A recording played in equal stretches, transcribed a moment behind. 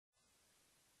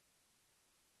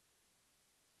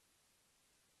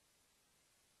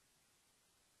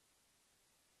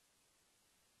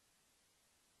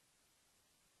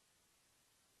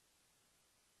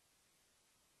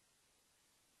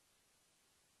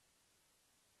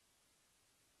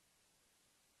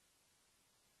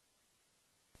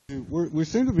We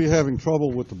seem to be having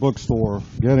trouble with the bookstore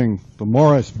getting the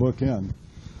Morris book in.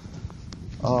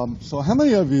 So how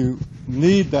many of you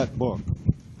need that book?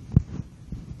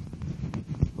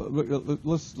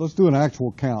 Let's do an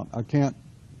actual count. I can't.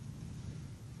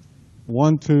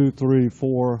 1, 2, 3,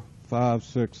 4, 5,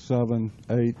 6, 7,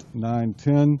 8, 9,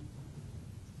 10,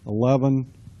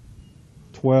 11,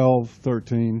 12,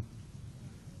 13.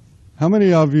 How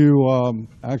many of you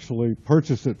actually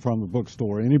purchased it from the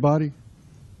bookstore? Anybody?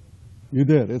 You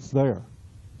did. It's there.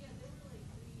 Yeah, they were like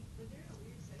three, but they're in a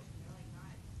weird section. They're like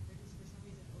not, they're just for some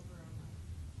reason over on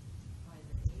by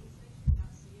the A section, not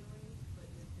COA,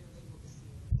 but they're labeled as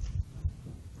COA.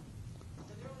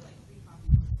 So there were like 3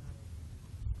 copies about it.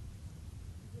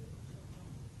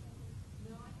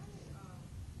 No, I got it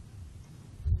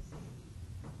from the same week.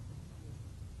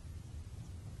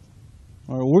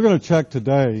 All right, we're going to check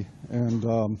today and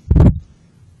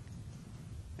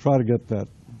try to get that.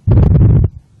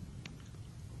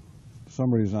 For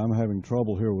some reason, I'm having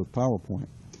trouble here with PowerPoint.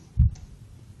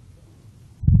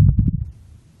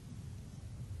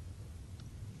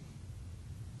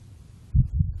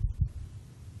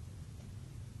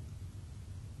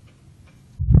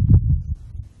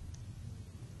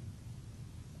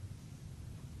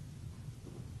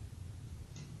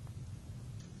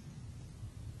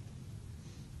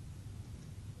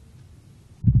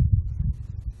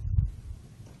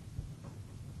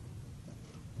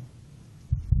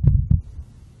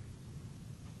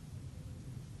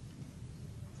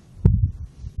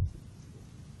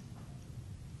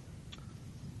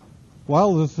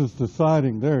 While this is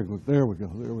deciding, there we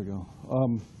go.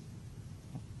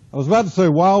 I was about to say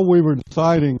while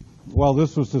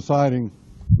this was deciding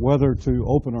whether to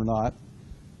open or not,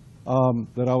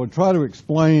 that I would try to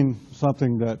explain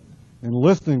something that in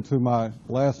listening to my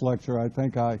last lecture, I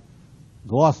think I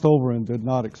glossed over and did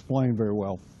not explain very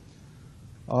well.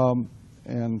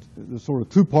 And there's sort of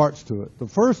 2 parts to it. The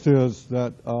first is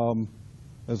that,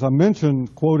 as I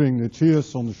mentioned, quoting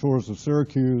Nicias on the shores of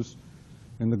Syracuse,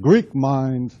 in the Greek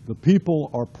mind, the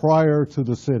people are prior to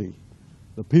the city.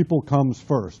 The people comes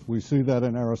first. We see that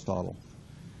in Aristotle.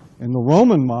 In the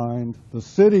Roman mind, the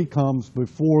city comes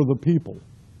before the people.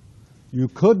 You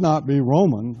could not be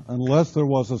Roman unless there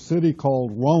was a city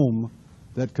called Rome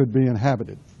that could be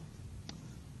inhabited.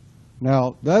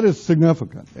 Now, that is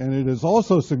significant, and it is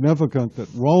also significant that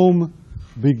Rome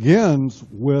begins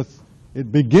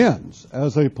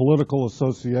as a political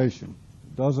association.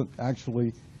 It doesn't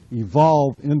actually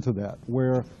evolve into that,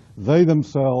 where they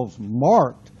themselves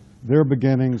marked their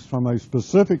beginnings from a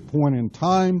specific point in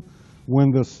time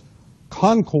when this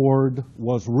concord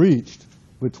was reached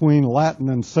between Latin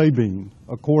and Sabine,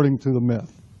 according to the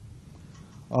myth.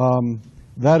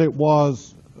 That it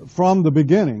was, from the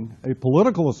beginning, a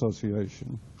political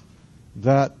association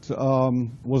that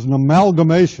was an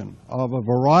amalgamation of a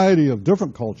variety of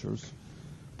different cultures,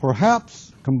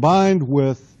 perhaps combined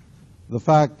with the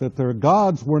fact that their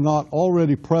gods were not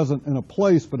already present in a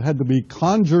place but had to be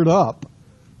conjured up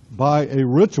by a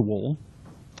ritual,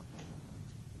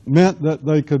 meant that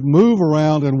they could move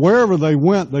around, and wherever they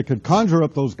went, they could conjure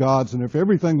up those gods, and if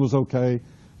everything was okay,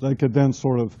 they could then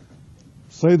sort of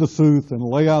say the sooth and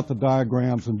lay out the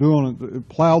diagrams and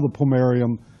plow the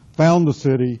pomerium, found the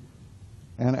city,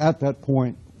 and at that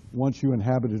point, once you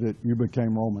inhabited it, you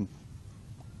became Roman,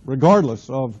 regardless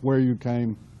of where you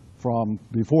came from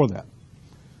before that.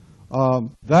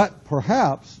 That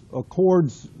perhaps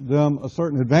accords them a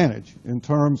certain advantage in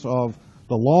terms of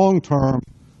the long-term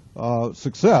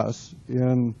success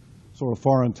in sort of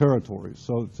foreign territories.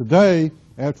 So today,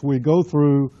 after we go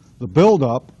through the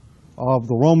buildup of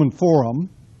the Roman Forum,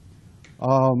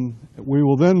 we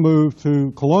will then move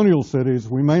to colonial cities.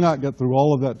 We may not get through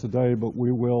all of that today, but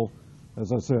we will,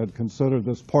 as I said, consider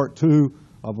this part 2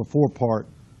 of a 4-part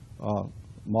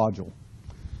module.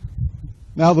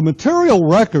 Now, the material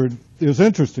record is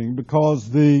interesting because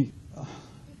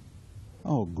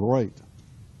oh, great.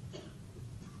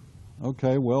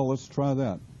 Okay, well, let's try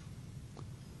that.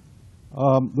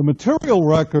 The material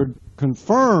record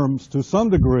confirms, to some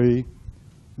degree,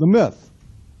 the myth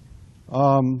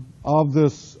of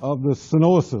this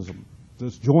synoicism,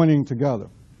 this joining together.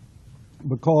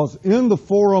 Because in the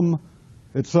forum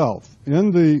itself,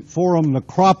 in the forum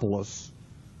necropolis,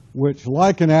 which,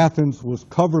 like in Athens, was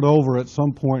covered over at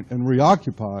some point and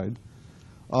reoccupied,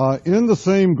 in the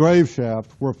same grave shaft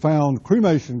were found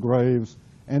cremation graves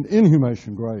and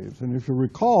inhumation graves. And if you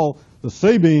recall, the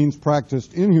Sabines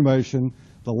practiced inhumation,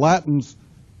 the Latins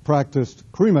practiced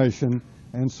cremation,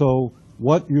 and so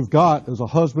what you've got is a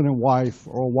husband and wife,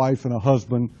 or a wife and a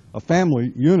husband, a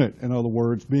family unit, in other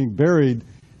words, being buried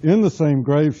in the same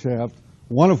grave shaft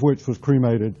one of which was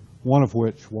cremated, one of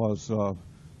which was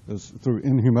is through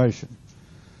inhumation.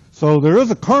 So there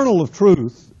is a kernel of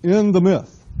truth in the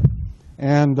myth.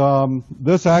 And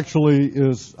this actually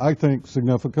is, I think,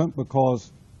 significant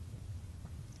because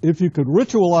if you could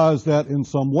ritualize that in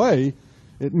some way,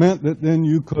 it meant that then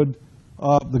you could,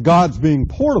 the gods being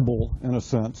portable in a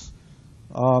sense,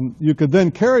 you could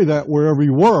then carry that wherever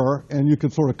you were and you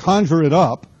could sort of conjure it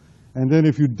up. And then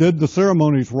if you did the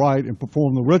ceremonies right and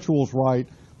performed the rituals right,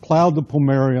 plowed the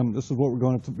pomerium, this is what we're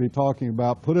going to be talking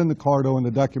about, put in the cardo and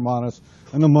the decumanus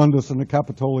and the mundus and the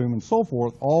capitolium and so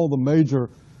forth, all the major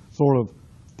sort of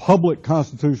public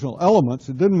constitutional elements.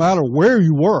 It didn't matter where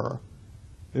you were,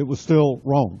 it was still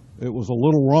Rome. It was a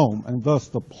little Rome. And thus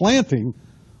the planting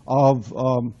of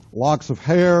locks of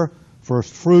hair,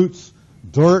 first fruits,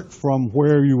 dirt from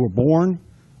where you were born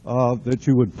that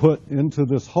you would put into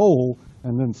this hole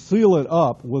and then seal it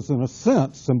up was in a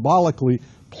sense symbolically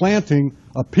planting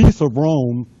a piece of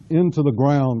Rome into the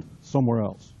ground somewhere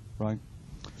else, right?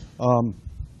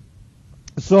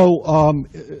 So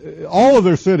all of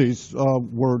their cities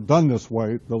were done this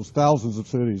way, those thousands of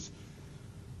cities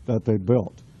that they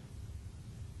built.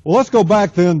 Well, let's go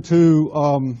back then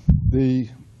to the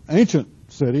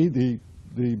ancient city,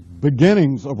 the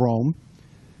beginnings of Rome.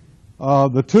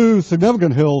 The two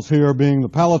significant hills here being the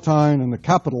Palatine and the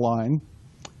Capitoline.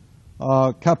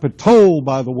 Capitol,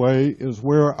 by the way, is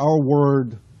where our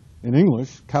word in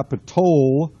English,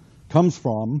 Capitol, comes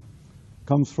from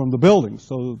the building.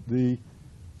 So the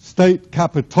state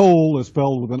Capitol is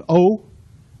spelled with an O,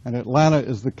 and Atlanta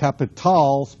is the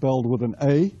capital spelled with an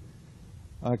A.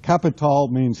 Capital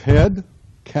means head,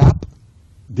 cap,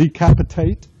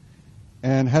 decapitate,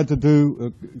 and had to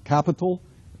do, capital,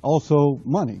 also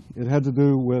money. It had to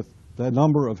do with the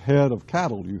number of head of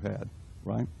cattle you had,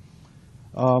 right?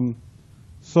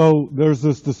 So there's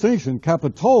this distinction.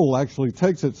 Capitol actually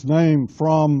takes its name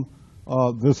from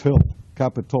this hill,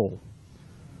 Capitol.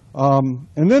 And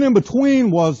then in between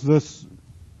was this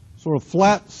sort of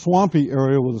flat, swampy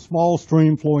area with a small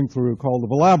stream flowing through called the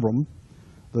Velabrum.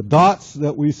 The dots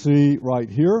that we see right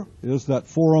here is that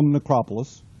Forum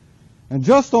Necropolis. And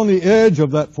just on the edge of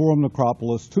that Forum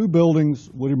Necropolis, two buildings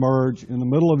would emerge in the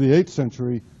middle of the 8th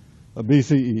century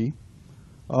BCE.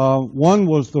 One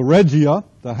was the Regia,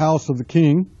 the house of the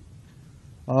king,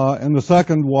 and the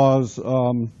second was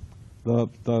the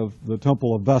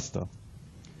temple of Vesta.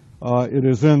 It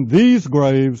is in these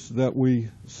graves that we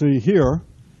see here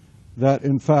that,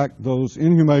 in fact, those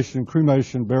inhumation and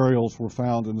cremation burials were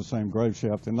found in the same grave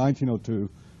shaft in 1902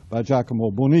 by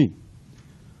Giacomo Boni.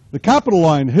 The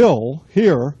Capitoline Hill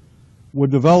here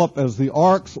would develop as the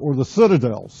arcs or the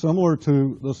citadel, similar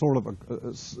to the sort of,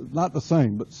 not the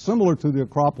same, but similar to the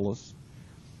Acropolis,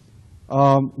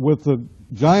 with the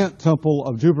giant temple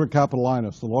of Jupiter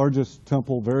Capitolinus, the largest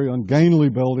temple, very ungainly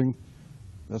building,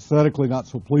 aesthetically not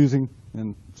so pleasing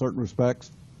in certain respects,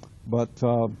 but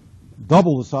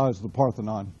double the size of the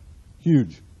Parthenon,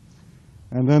 huge.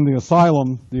 And then the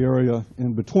asylum, the area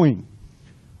in between.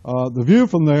 The view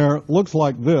from there looks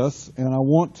like this, and I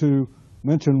want to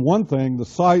mention one thing. The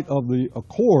site of the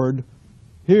accord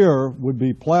here would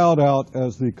be plowed out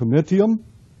as the comitium,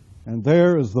 and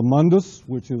there is the mundus,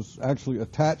 which is actually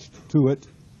attached to it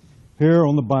here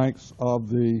on the banks of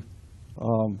the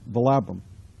Velabrum.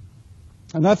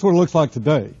 And that's what it looks like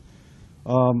today.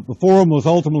 The forum was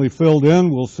ultimately filled in.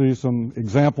 We'll see some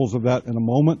examples of that in a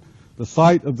moment. The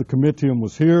site of the comitium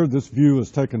was here. This view is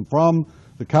taken from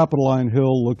the Capitoline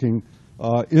Hill looking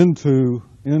into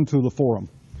the forum.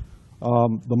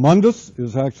 The mundus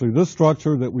is actually this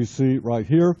structure that we see right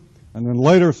here. And then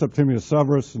later, Septimius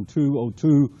Severus in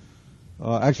 202,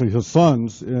 actually his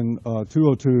sons in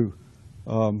 202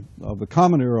 of the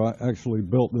Common Era actually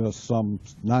built this some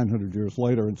 900 years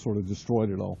later and sort of destroyed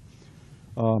it all.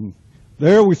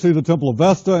 There we see the Temple of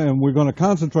Vesta, and we're going to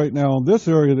concentrate now on this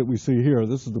area that we see here.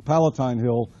 This is the Palatine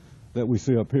Hill that we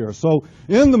see up here. So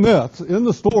in the myth, in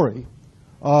the story,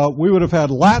 we would have had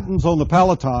Latins on the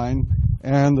Palatine,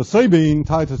 and the Sabine,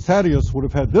 Titus Tatius, would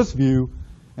have had this view,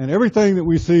 and everything that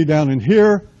we see down in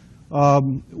here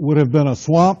would have been a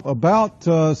swamp about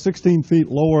 16 feet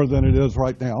lower than it is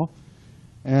right now.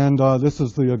 And this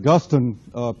is the Augustan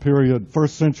period, 1st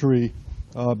century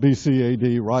BC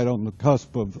AD, right on the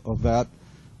cusp of that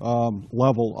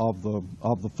level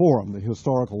of the forum, the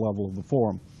historical level of the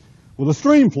forum, with a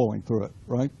stream flowing through it,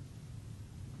 right?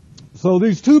 So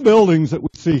these two buildings that we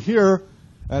see here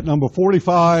at number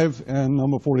 45 and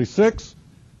number 46,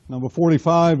 number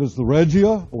 45 is the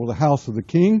Regia, or the House of the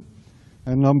King,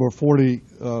 and number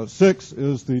 46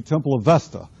 is the Temple of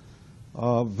Vesta.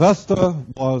 Vesta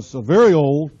was a very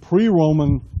old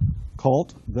pre-Roman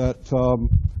cult that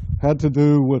had to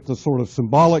do with the sort of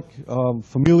symbolic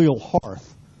familial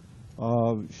hearth.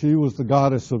 She was the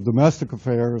goddess of domestic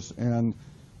affairs, and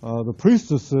the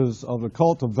priestesses of the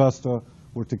cult of Vesta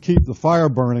were to keep the fire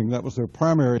burning. That was their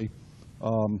primary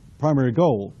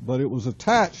goal. But it was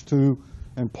attached to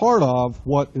and part of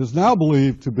what is now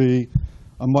believed to be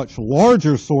a much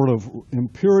larger sort of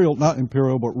imperial, not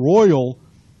imperial, but royal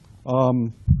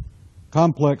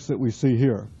complex that we see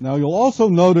here. Now you'll also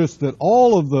notice that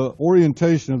all of the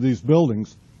orientation of these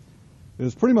buildings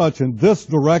is pretty much in this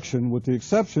direction, with the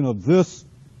exception of this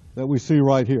that we see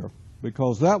right here,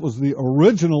 because that was the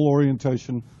original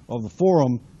orientation of the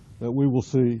forum that we will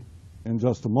see in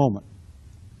just a moment.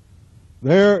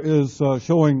 There is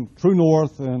showing true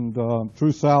north and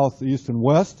true south, east and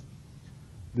west.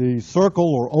 The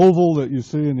circle or oval that you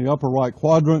see in the upper right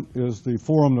quadrant is the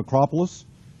Forum Necropolis.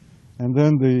 And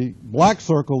then the black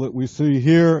circle that we see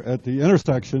here at the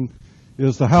intersection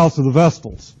is the House of the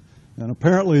Vestals. And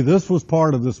apparently this was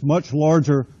part of this much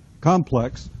larger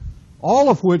complex, all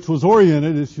of which was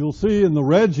oriented, as you'll see in the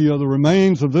Regia, the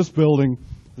remains of this building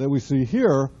that we see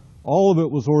here, all of it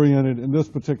was oriented in this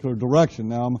particular direction.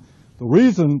 Now, the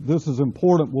reason this is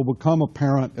important will become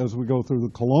apparent as we go through the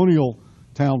colonial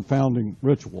town founding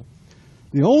ritual.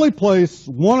 The only place,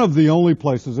 one of the only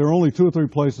places, there are only 2 or 3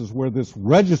 places where this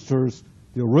registers,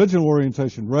 the original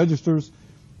orientation registers,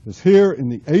 is here in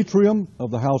the atrium of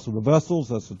the House of the Vestals.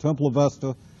 That's the Temple of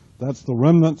Vesta. That's the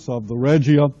remnants of the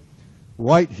Regia.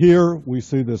 Right here we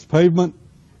see this pavement,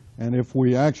 and if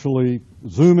we actually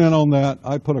zoom in on that,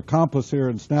 I put a compass here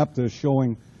and snapped this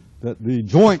showing that the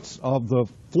joints of the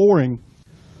flooring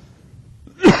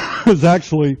is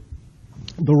actually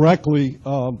directly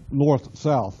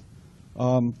north-south.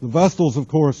 The Vestals, of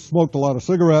course, smoked a lot of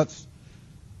cigarettes,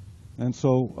 and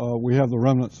so we have the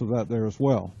remnants of that there as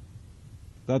well.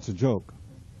 That's a joke.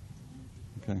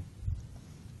 Okay.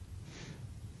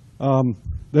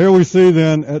 There we see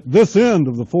then at this end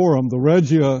of the forum the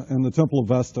Regia and the Temple of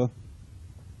Vesta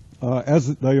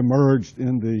as they emerged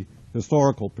in the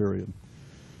historical period.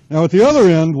 Now at the other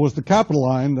end was the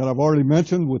Capitoline that I've already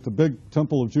mentioned, with the big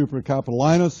temple of Jupiter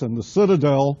Capitolinus and the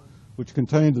citadel, which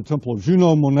contained the temple of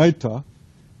Juno Moneta.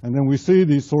 And then we see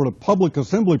these sort of public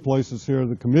assembly places here,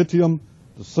 the Comitium,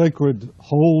 the sacred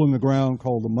hole in the ground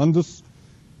called the Mundus,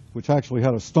 which actually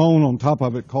had a stone on top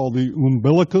of it called the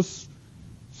Umbilicus,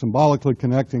 symbolically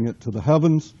connecting it to the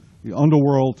heavens, the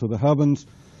underworld to the heavens.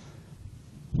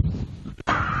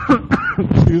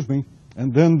 Excuse me.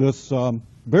 And then this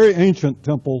very ancient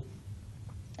temple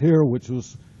here, which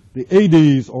was the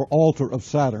Hades, or altar of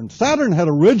Saturn. Saturn had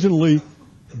originally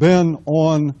been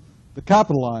on the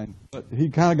Capitoline, but he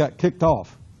kind of got kicked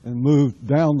off and moved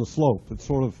down the slope. It's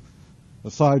sort of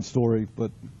a side story,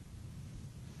 but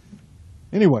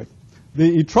anyway,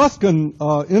 the Etruscan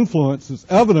influence is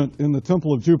evident in the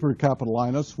Temple of Jupiter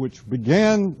Capitolinus, which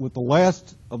began with the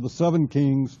last of the 7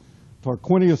 kings,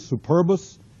 Tarquinius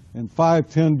Superbus, in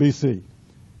 510 BC.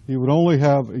 He would only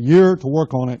have a year to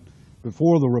work on it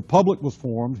before the Republic was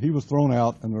formed. He was thrown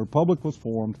out, and the Republic was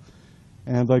formed,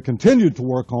 and they continued to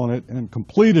work on it and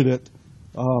completed it,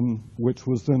 which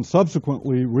was then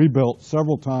subsequently rebuilt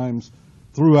several times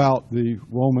throughout the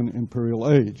Roman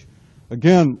imperial age.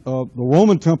 Again, the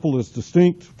Roman temple is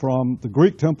distinct from the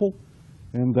Greek temple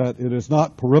in that it is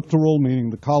not peripteral, meaning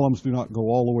the columns do not go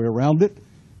all the way around it.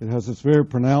 It has this very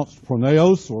pronounced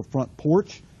pronaos, or front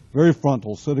porch, very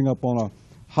frontal, sitting up on a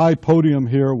high podium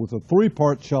here with a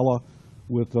 3-part cella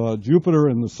with Jupiter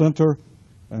in the center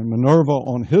and Minerva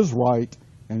on his right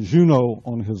and Juno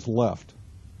on his left.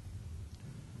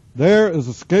 There is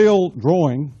a scale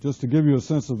drawing, just to give you a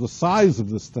sense of the size of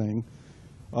this thing,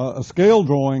 a scale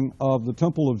drawing of the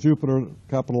Temple of Jupiter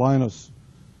Capitolinus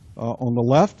on the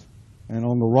left, and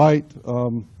on the right,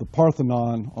 the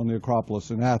Parthenon on the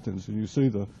Acropolis in Athens. And you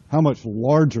see how much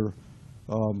larger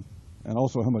and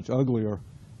also how much uglier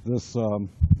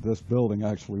this building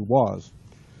actually was.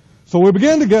 So we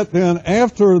begin to get then,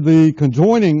 after the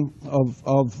conjoining of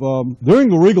during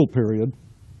the regal period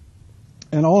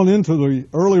and on into the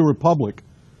early Republic,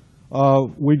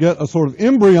 we get a sort of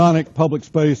embryonic public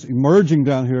space emerging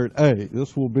down here at A.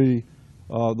 This will be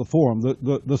the Forum.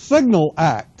 The signal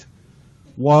act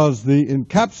was the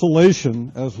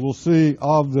encapsulation, as we'll see,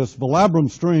 of this Velabrum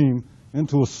stream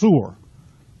into a sewer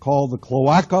called the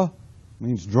Cloaca,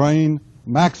 means drain,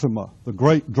 Maxima, the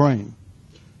great drain.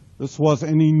 This was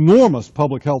an enormous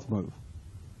public health move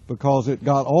because it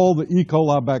got all the E.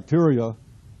 coli bacteria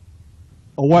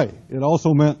away. It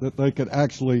also meant that they could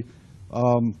actually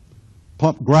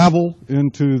pump gravel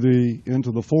into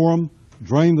the Forum,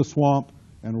 drain the swamp,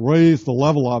 and raise the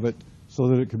level of it so so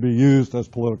that it could be used as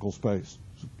political space.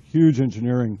 It's a huge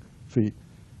engineering feat.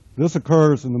 This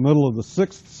occurs in the middle of the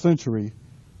 6th century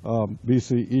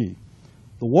BCE.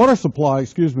 The water supply,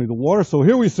 so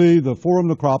here we see the Forum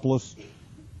Necropolis,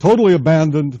 totally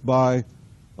abandoned by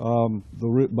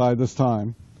this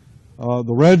time.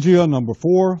 The Regia, number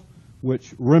 4,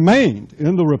 which remained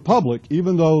in the Republic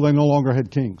even though they no longer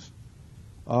had kings.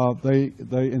 They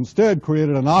instead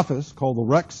created an office called the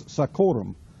Rex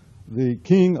Sacrorum, the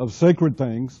king of sacred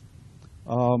things.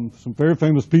 Some very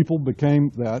famous people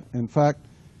became that. In fact,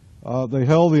 they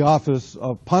held the office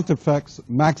of Pontifex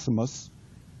Maximus.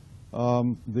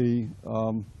 The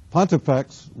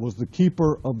Pontifex was the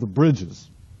keeper of the bridges.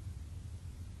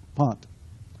 Pont,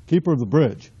 keeper of the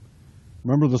bridge.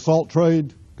 Remember the salt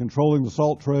trade, controlling the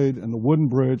salt trade and the wooden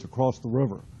bridge across the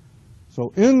river.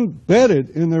 So embedded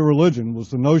in their religion was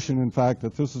the notion, in fact,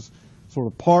 that this is sort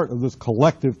of part of this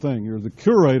collective thing. You're the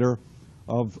curator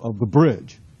of the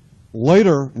bridge.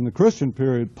 Later, in the Christian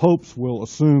period, popes will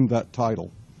assume that title.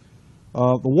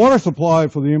 The water supply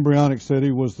for the embryonic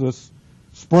city was this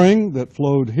spring that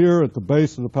flowed here at the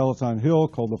base of the Palatine Hill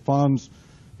called the Fons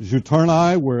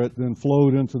Juturni, where it then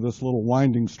flowed into this little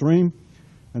winding stream.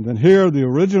 And then here, the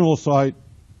original site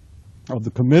of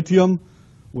the Comitium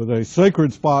with a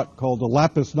sacred spot called the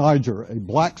Lapis Niger, a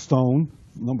black stone.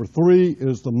 Number 3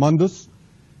 is the Mundus.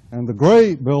 And the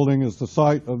gray building is the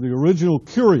site of the original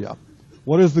Curia.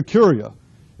 What is the Curia?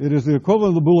 It is the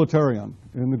equivalent of the Bouleuterion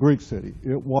in the Greek city.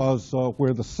 It was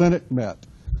where the Senate met.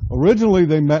 Originally,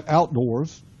 they met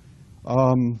outdoors.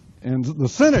 And the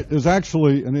Senate is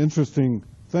actually an interesting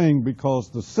thing because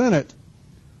the Senate,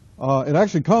 it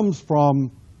actually comes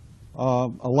from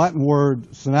a Latin word,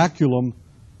 cenaculum,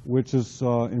 which is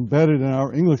embedded in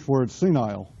our English word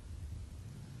senile.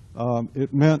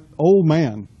 It meant old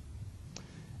man.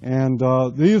 And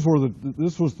this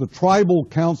was the tribal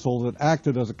council that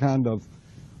acted as a kind of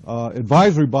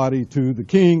advisory body to the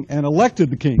king and elected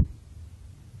the king.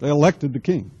 They elected the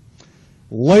king.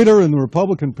 Later in the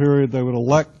Republican period, they would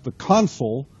elect the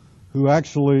consul who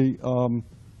actually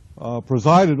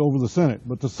presided over the Senate.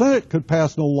 But the Senate could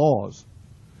pass no laws.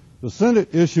 The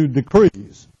Senate issued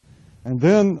decrees. And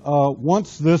then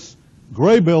once this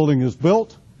gray building is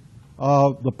built,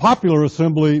 the Popular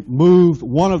Assembly moved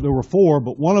there were 4,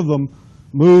 but one of them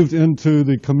moved into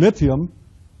the Comitium.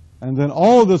 And then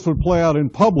all of this would play out in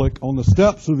public on the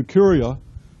steps of the Curia,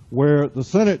 where the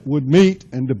Senate would meet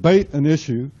and debate an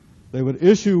issue. They would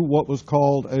issue what was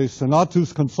called a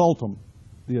Senatus Consultum,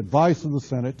 the advice of the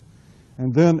Senate.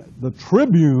 And then the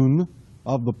tribune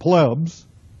of the plebs,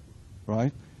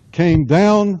 right, came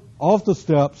down off the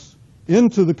steps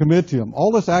into the Comitium.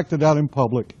 All this acted out in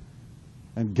public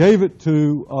and gave it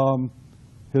to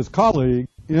his colleague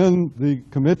in the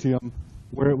Comitium,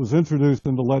 where it was introduced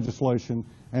into legislation,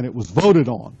 and it was voted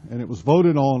on. And it was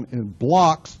voted on in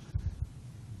blocks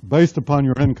based upon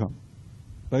your income.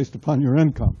 Based upon your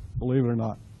income, believe it or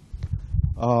not.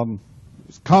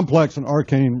 It's complex and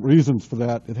arcane reasons for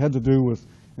that. It had to do with,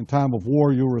 in time of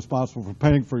war, you were responsible for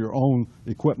paying for your own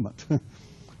equipment.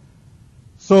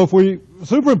 So if we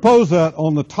superimpose that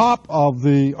on the top of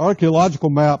the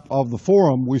archaeological map of the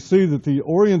Forum, we see that the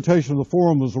orientation of the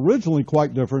Forum was originally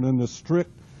quite different in this strict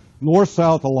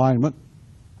north-south alignment.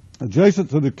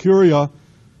 Adjacent to the Curia,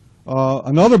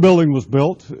 another building was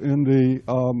built in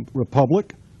the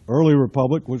Republic, early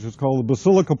Republic, which is called the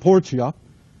Basilica Porcia.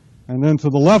 And then to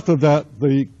the left of that,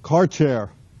 the Carcer,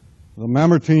 the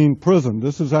Mamertine prison.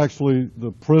 This is actually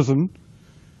the prison.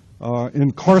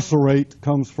 Incarcerate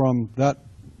comes from that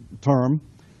term.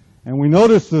 And we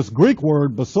notice this Greek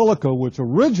word, basilica, which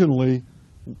originally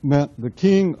meant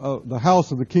the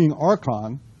house of the king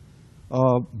Archon,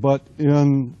 but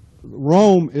in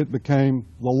Rome it became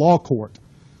the law court.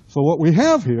 So what we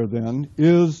have here then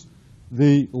is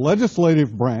the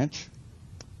legislative branch,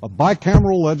 a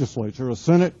bicameral legislature, a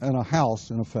Senate and a House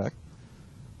in effect,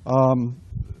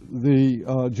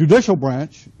 the judicial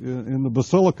branch in the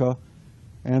basilica,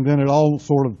 and then it all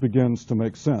sort of begins to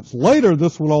make sense. Later,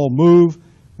 this would all move,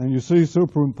 and you see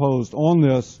superimposed on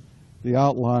this the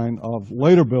outline of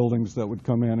later buildings that would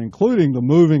come in, including the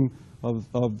moving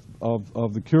of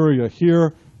the Curia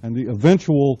here and the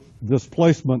eventual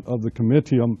displacement of the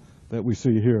Comitium that we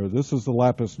see here. This is the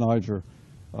Lapis Niger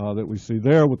that we see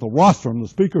there with the rostrum, the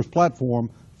speaker's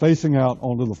platform, facing out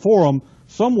onto the Forum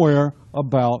somewhere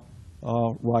about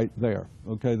right there.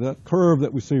 Okay, that curve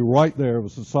that we see right there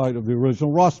was the site of the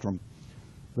original rostrum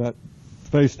that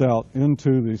faced out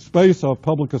into the space of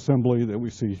public assembly that we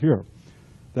see here.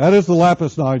 That is the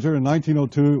Lapis Niger. In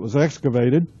 1902, it was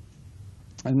excavated,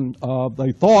 and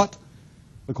they thought,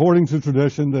 according to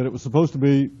tradition, that it was supposed to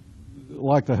be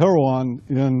like the Heron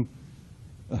in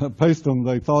Paestum,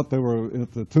 they thought they were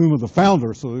at the tomb of the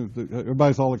founder, so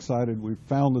everybody's all excited. We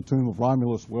found the tomb of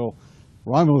Romulus. Well,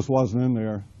 Romulus wasn't in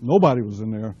there. Nobody was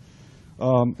in there.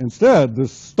 Instead,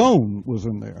 this stone was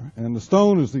in there, and the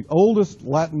stone is the oldest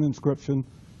Latin inscription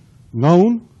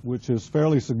known, which is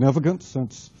fairly significant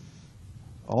since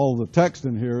all the text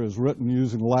in here is written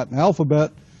using the Latin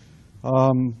alphabet.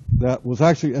 That was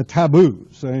actually a taboo,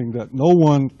 saying that no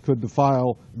one could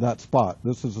defile that spot.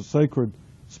 This is a sacred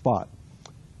spot.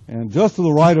 And just to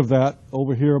the right of that,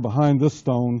 over here behind this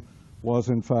stone, was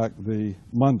in fact the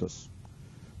Mundus.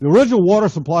 The original water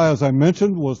supply, as I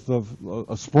mentioned, was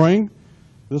a spring.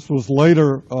 This was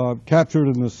later captured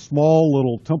in this small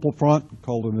little temple front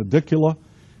called an edicula,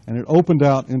 and it opened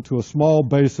out into a small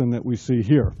basin that we see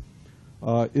here.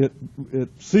 It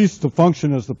ceased to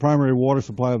function as the primary water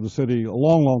supply of the city a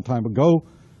long, long time ago,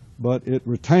 but it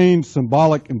retained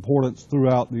symbolic importance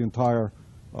throughout the entire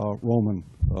Roman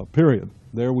period.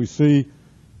 There we see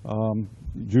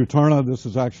Juturna. This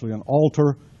is actually an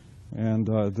altar, and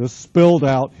this spilled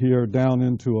out here down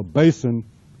into a basin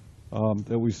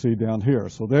that we see down here.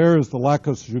 So there is the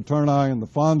Lacus Juturnae and the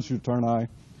Fons Juturnae.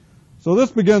 So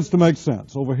this begins to make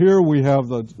sense. Over here we have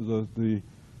the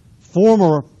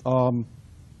former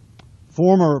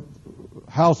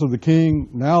house of the king,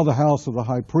 now the house of the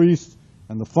high priest,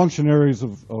 and the functionaries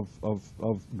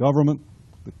of government,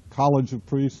 the college of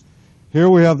priests. Here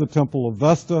we have the temple of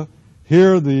Vesta.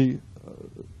 Here the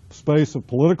space of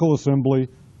political assembly,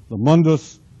 the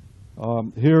Mundus.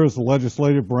 Here is the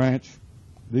legislative branch,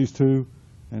 these two.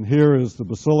 And here is the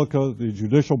basilica, the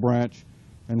judicial branch.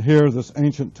 And here this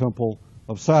ancient temple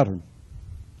of Saturn.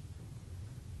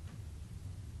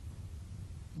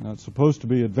 Now it's supposed to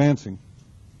be advancing.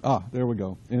 There we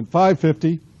go. In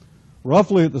 550,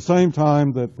 roughly at the same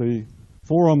time that the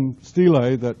Forum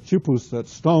Stelae, that chipus, that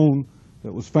stone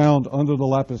that was found under the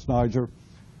lapis niger,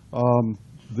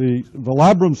 the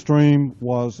Labrum stream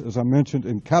was, as I mentioned,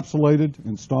 encapsulated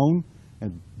in stone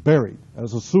and buried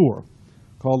as a sewer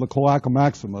called the Cloaca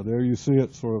Maxima. There you see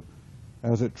it sort of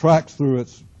as it tracks through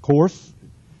its course.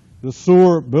 The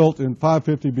sewer, built in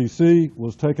 550 BC,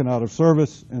 was taken out of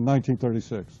service in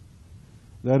 1936.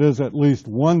 That is at least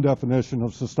one definition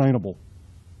of sustainable.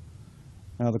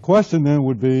 Now the question then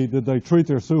would be, did they treat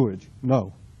their sewage?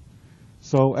 No.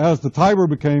 So as the Tiber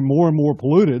became more and more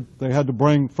polluted, they had to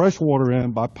bring fresh water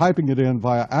in by piping it in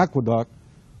via aqueduct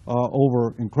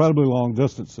over incredibly long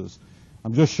distances.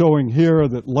 I'm just showing here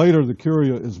that later the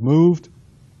Curia is moved,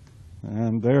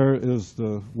 and there is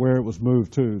where it was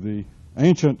moved to. The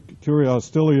ancient Curia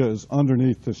Austilia is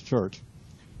underneath this church.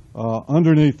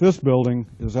 Underneath this building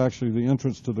is actually the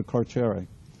entrance to the Carcere.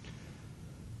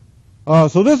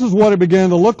 So this is what it began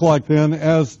to look like then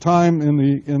as time in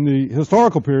the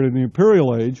historical period, in the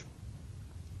imperial age.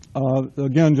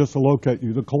 Again, just to locate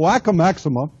you, the Cloaca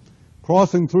Maxima,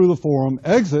 crossing through the Forum,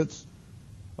 exits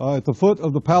at the foot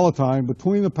of the Palatine,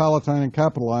 between the Palatine and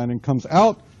Capitoline, and comes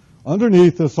out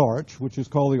underneath this arch, which is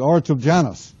called the Arch of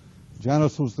Janus.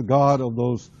 Janus was the god of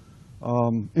those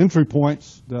entry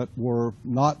points that were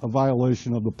not a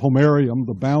violation of the pomerium,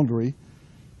 the boundary.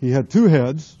 He had two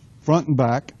heads, front and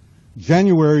back.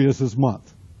 January is his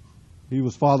month. He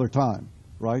was Father Time,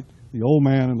 right? The old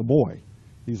man and the boy.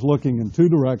 He's looking in two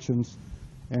directions,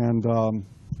 and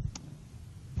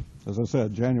as I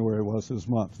said, January was his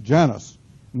month. Janus,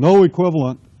 no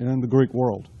equivalent in the Greek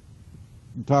world,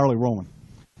 entirely Roman.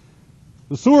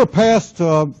 The sewer passed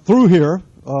through here,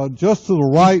 just to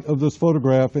the right of this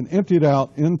photograph, and emptied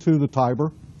out into the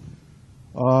Tiber,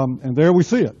 and there we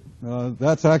see it.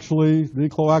 That's actually the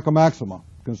Cloaca Maxima,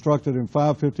 constructed in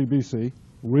 550 BC,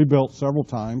 rebuilt several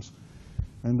times.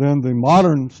 And then the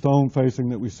modern stone facing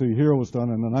that we see here was done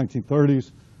in the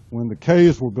 1930s when the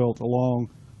quays were built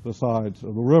along the sides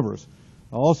of the rivers.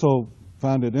 I also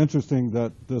found it interesting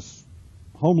that this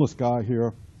homeless guy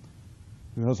here,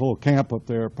 who has a little camp up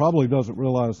there, probably doesn't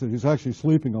realize that he's actually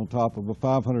sleeping on top of a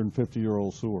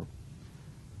 550-year-old sewer.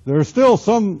 There's still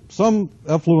some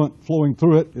effluent flowing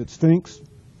through it. It stinks,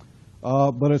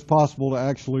 but it's possible to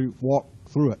actually walk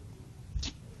through it.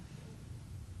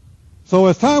 So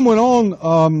as time went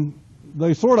on,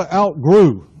 they sort of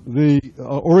outgrew the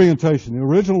orientation, the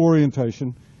original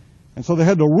orientation, and so they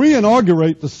had to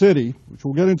re-inaugurate the city, which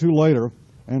we'll get into later,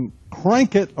 and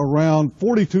crank it around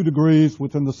 42 degrees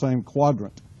within the same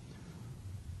quadrant.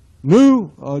 New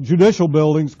judicial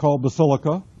buildings called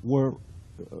basilica were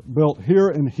built here,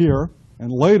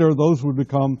 and later those would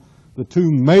become the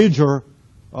two major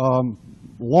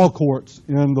law courts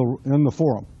in the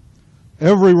Forum.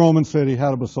 Every Roman city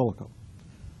had a basilica.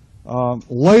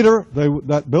 Later,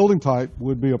 that building type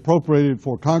would be appropriated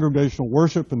for congregational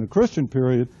worship in the Christian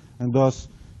period, and thus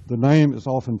the name is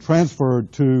often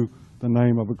transferred to the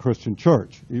name of a Christian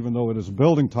church. Even though it is a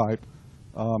building type,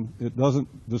 it doesn't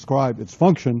describe its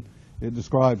function, it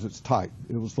describes its type.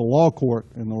 It was the law court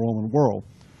in the Roman world.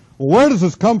 Well, where does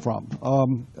this come from?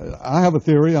 I have a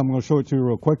theory. I'm going to show it to you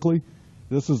real quickly.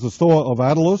 This is the Stoa of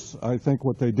Attalus. I think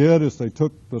what they did is they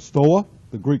took the Stoa,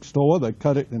 the Greek Stoa, they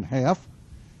cut it in half.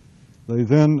 They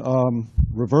then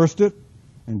reversed it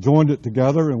and joined it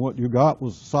together, and what you got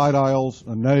was side aisles,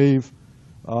 a nave,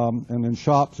 and then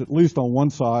shops at least on one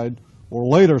side, or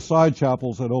later side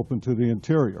chapels that open to the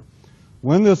interior.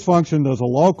 When this functioned as a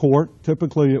law court,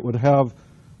 typically it would have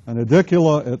an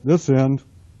edicula at this end,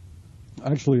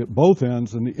 actually at both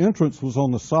ends, and the entrance was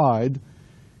on the side.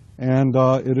 And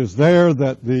it is there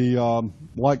that the,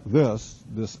 like this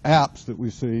apse that we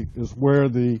see, is where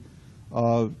the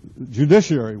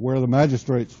judiciary, where the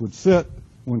magistrates would sit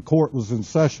when court was in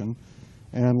session,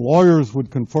 and lawyers would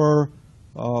confer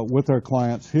with their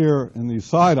clients here in these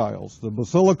side aisles. The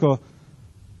basilica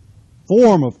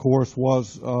form, of course,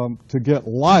 was to get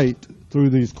light through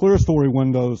these clerestory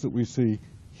windows that we see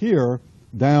here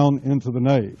down into the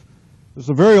nave. It's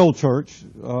a very old church,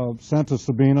 Santa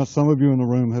Sabina. Some of you in the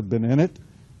room have been in it.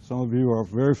 Some of you are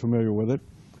very familiar with it.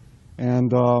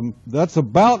 And that's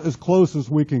about as close as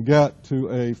we can get to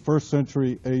a 1st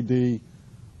century A.D.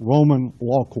 Roman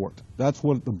law court. That's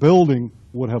what the building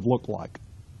would have looked like.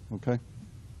 Okay?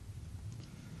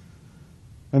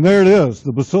 And there it is,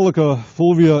 the Basilica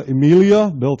Fulvia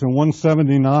Aemilia, built in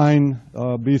 179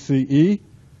 BCE.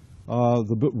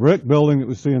 The brick building that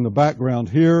we see in the background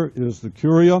here is the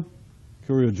Curia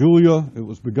Julia. It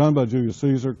was begun by Julius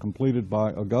Caesar, completed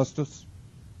by Augustus.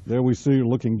 There we see,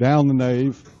 looking down the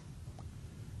nave.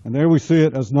 And there we see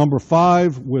it as number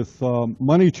 5 with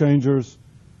money changers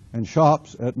and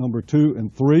shops at number 2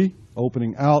 and 3,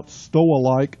 opening out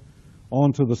Stoa-like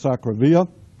onto the Sacravia.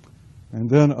 And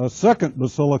then a second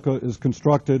basilica is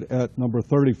constructed at number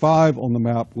 35 on the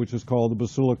map, which is called the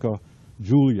Basilica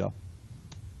Julia.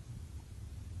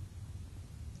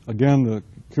 Again, the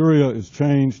Curia is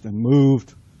changed and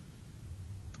moved,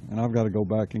 and I've got to go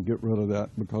back and get rid of that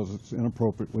because it's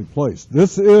inappropriately placed.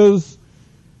 This is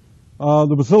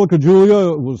the Basilica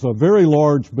Julia. It was a very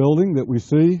large building that we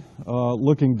see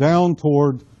looking down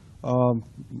toward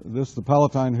the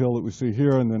Palatine Hill that we see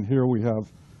here, and then here we have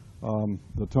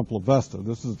the Temple of Vesta.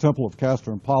 This is the Temple of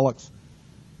Castor and Pollux,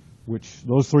 which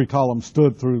those 3 columns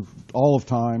stood through all of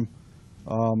time,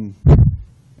 and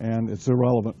it's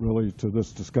irrelevant really to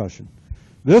this discussion.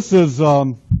 This is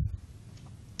the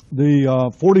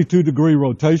 42-degree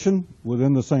rotation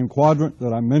within the same quadrant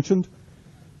that I mentioned,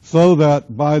 so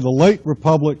that by the late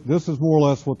Republic, this is more or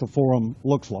less what the Forum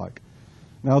looks like.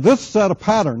 Now, this set a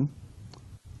pattern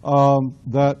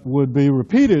that would be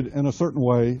repeated in a certain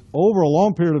way over a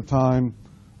long period of time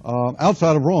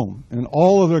outside of Rome in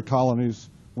all of their colonies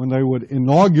when they would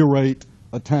inaugurate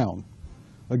a town.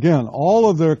 Again, all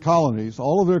of their colonies,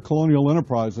 all of their colonial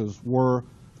enterprises were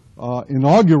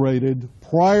inaugurated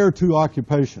prior to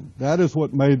occupation. That is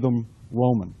what made them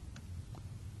Roman.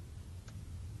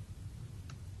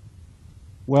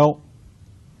 Well,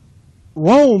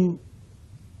 Rome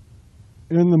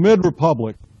in the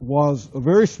mid-Republic was a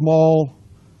very small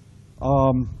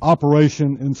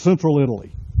operation in central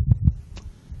Italy.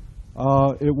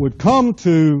 It would come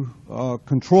to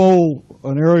control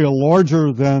an area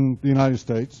larger than the United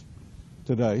States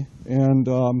today, and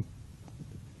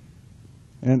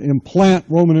implant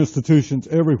Roman institutions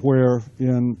everywhere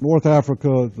in North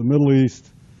Africa, the Middle East,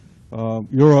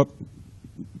 Europe,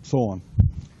 so on.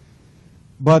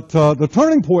 But the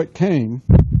turning point came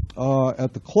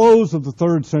at the close of the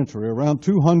 3rd century, around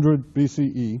 200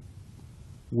 BCE,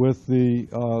 with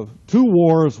the 2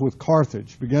 wars with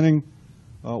Carthage, beginning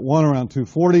one around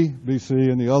 240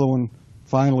 BC and the other one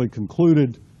finally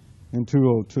concluded in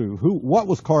 202. What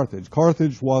was Carthage?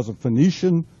 Carthage was a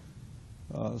Phoenician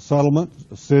settlement,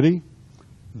 a city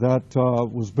that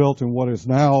was built in what is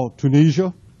now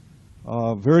Tunisia,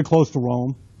 very close to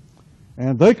Rome.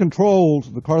 And they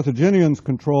controlled, the Carthaginians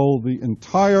controlled the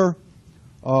entire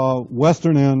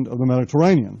western end of the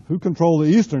Mediterranean. Who controlled the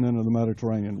eastern end of the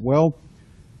Mediterranean? Well,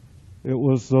 it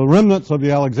was the remnants of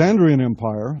the Alexandrian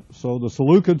Empire. So the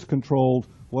Seleucids controlled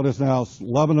what is now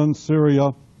Lebanon,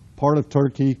 Syria, part of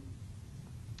Turkey,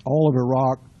 all of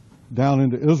Iraq, down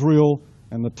into Israel.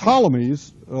 And the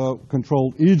Ptolemies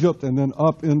controlled Egypt and then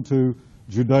up into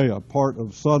Judea, part of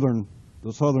the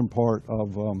southern part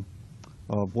of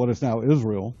what is now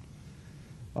Israel,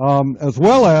 as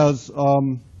well as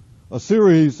a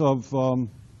series of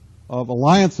of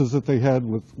alliances that they had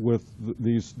with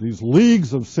these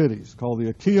leagues of cities called the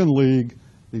Achaean League,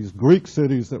 these Greek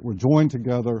cities that were joined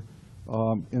together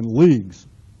in leagues.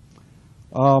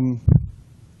 War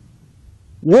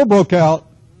broke out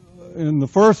in the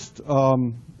first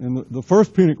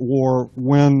Punic War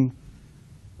when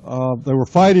they were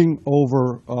fighting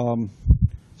over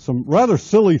some rather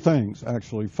silly things,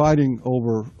 actually, fighting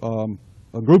over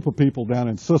a group of people down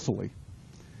in Sicily.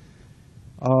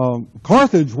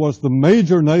 Carthage was the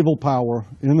major naval power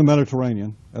in the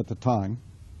Mediterranean at the time.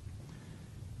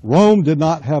 Rome did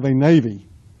not have a navy.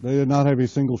 They did not have a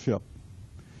single ship.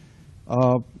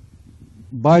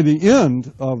 By the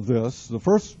end of this, the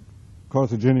first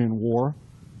Carthaginian War,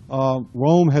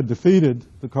 Rome had defeated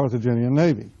the Carthaginian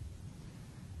navy.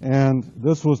 And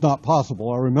this was not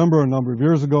possible. I remember a number of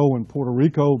years ago when Puerto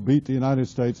Rico beat the United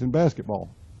States in basketball.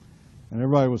 And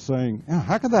everybody was saying, yeah,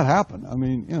 how could that happen? I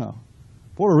mean,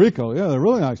 Puerto Rico, yeah, they're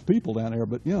really nice people down there,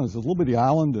 but, it's a little bitty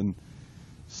island and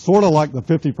sort of like the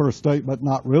 51st state, but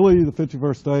not really the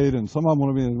 51st state, and some of them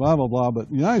want to be in blah, blah, blah. But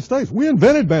the United States, we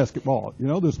invented basketball.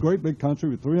 This great big country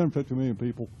with 350 million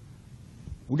people.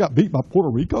 We got beat by Puerto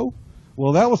Rico?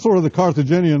 Well, that was sort of the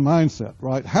Carthaginian mindset,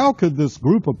 right? How could this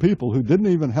group of people who didn't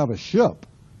even have a ship,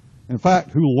 in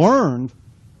fact, who learned,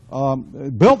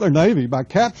 built their navy by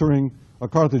capturing a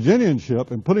Carthaginian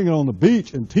ship and putting it on the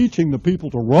beach and teaching the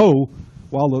people to row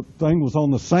while the thing was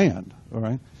on the sand, all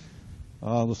right?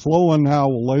 The slow one now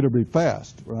will later be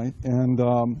fast, right? And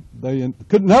they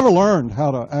could never learn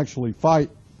how to actually fight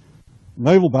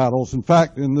naval battles. In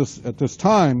fact, at this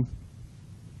time,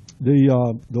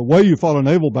 the way you fought a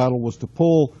naval battle was to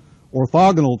pull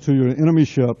orthogonal to your enemy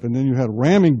ship, and then you had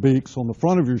ramming beaks on the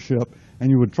front of your ship, and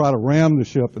you would try to ram the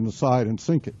ship in the side and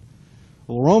sink it.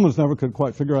 Well, the Romans never could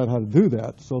quite figure out how to do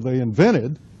that, so they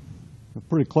invented,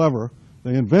 pretty clever,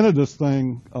 they invented this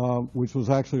thing which was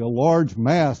actually a large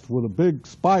mast with a big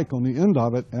spike on the end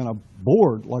of it and a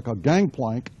board like a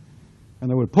gangplank,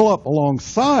 and they would pull up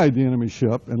alongside the enemy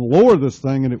ship and lower this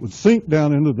thing, and it would sink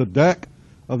down into the deck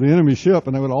of the enemy ship,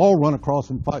 and they would all run across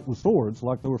and fight with swords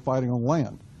like they were fighting on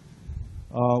land.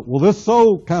 Well, this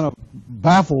so kind of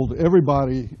baffled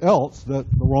everybody else that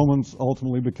the Romans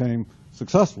ultimately became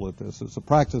successful at this. It's a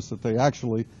practice that they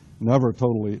actually never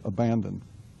totally abandoned.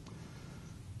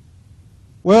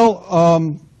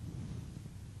 Well,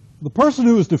 the person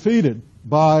who was defeated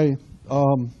by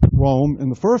Rome in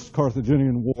the first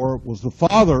Carthaginian War was the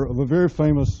father of a very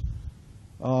famous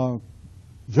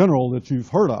general that you've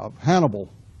heard of, Hannibal.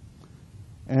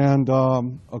 And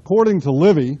according to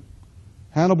Livy,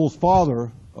 Hannibal's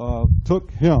father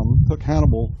took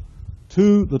Hannibal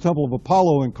to the Temple of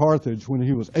Apollo in Carthage when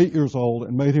he was 8 years old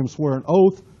and made him swear an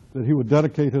oath that he would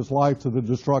dedicate his life to the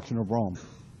destruction of Rome.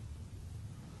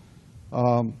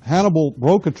 Hannibal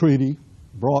broke a treaty,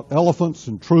 brought elephants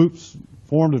and troops,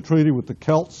 formed a treaty with the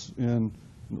Celts in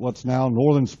what's now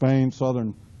northern Spain,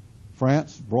 southern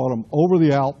France, brought them over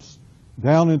the Alps,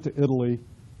 down into Italy,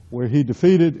 where he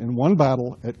defeated in one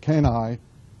battle at Cannae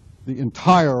the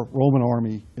entire Roman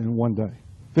army in one day,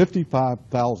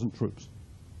 55,000 troops.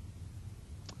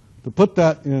 To put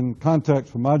that in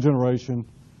context for my generation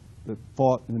that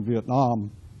fought in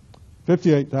Vietnam,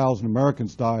 58,000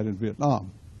 Americans died in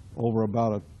Vietnam over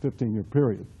about a 15-year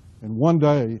period. In one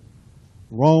day,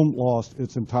 Rome lost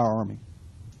its entire army.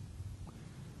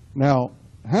 Now,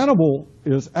 Hannibal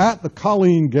is at the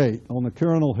Colline Gate on the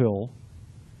Quirinal Hill,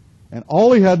 and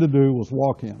all he had to do was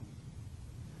walk in.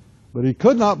 But he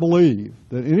could not believe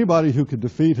that anybody who could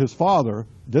defeat his father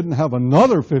didn't have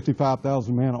another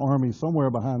 55,000-man army somewhere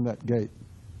behind that gate.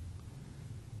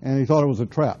 And he thought it was a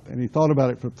trap. And he thought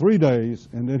about it for 3 days,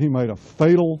 and then he made a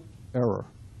fatal error.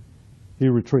 He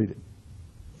retreated.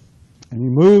 And he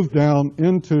moved down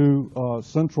into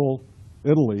central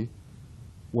Italy,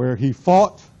 where he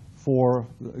fought for,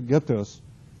 get this,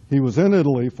 he was in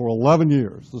Italy for 11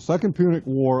 years. The Second Punic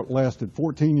War lasted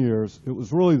 14 years. It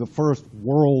was really the first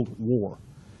world war.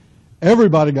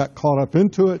 Everybody got caught up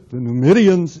into it. The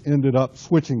Numidians ended up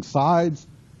switching sides.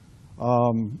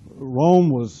 Rome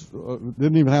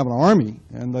didn't even have an army,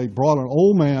 and they brought an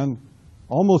old man,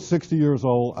 almost 60 years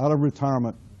old, out of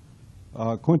retirement,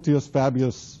 Quintius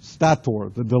Fabius Stator,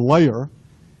 the delayer,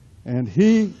 and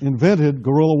he invented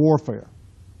guerrilla warfare.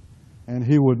 And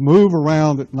he would move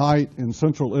around at night in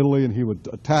central Italy, and he would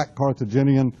attack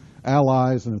Carthaginian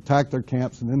allies and attack their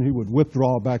camps, and then he would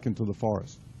withdraw back into the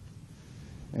forest.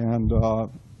 And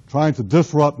trying to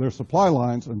disrupt their supply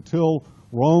lines until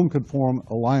Rome could form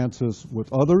alliances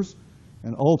with others.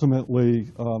 And ultimately,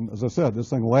 as I said, this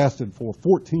thing lasted for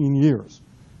 14 years.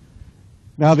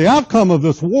 Now, the outcome of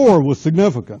this war was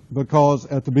significant because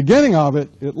at the beginning of it,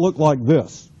 it looked like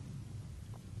this.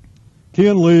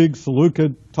 Chian League,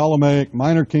 Seleucid, Ptolemaic,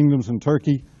 minor kingdoms in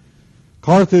Turkey,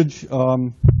 Carthage,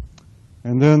 and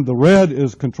then the red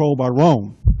is controlled by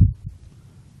Rome.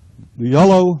 The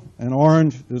yellow and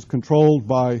orange is controlled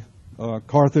by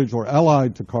Carthage or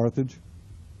allied to Carthage.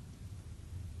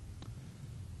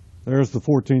 There's the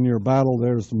 14-year battle.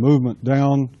 There's the movement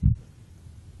down.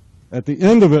 At the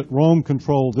end of it, Rome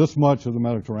controlled this much of the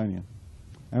Mediterranean.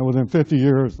 And within 50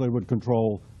 years, they would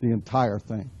control the entire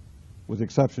thing, with the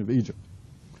exception of Egypt.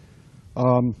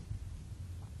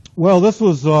 Well, this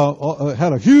was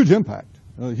had a huge impact,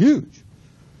 huge.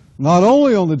 Not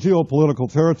only on the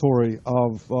geopolitical territory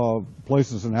of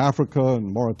places in Africa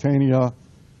and Mauritania,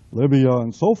 Libya,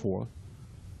 and so forth,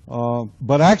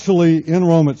 but actually in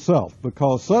Rome itself,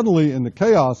 because suddenly in the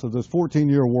chaos of this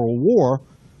 14-year world war,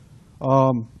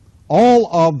 all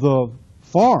of the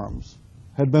farms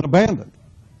had been abandoned.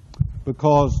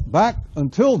 Because back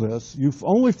until this, you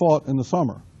only fought in the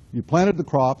summer. You planted the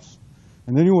crops,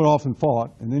 and then you went off and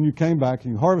fought, and then you came back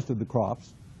and you harvested the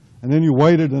crops, and then you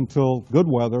waited until good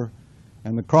weather,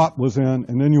 and the crop was in,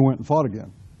 and then you went and fought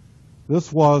again.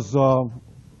 This was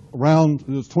it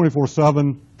was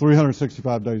 24/7,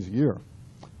 365 days a year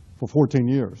for 14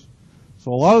 years.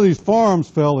 So a lot of these farms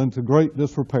fell into great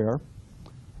disrepair,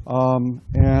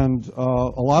 and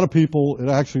a lot of people,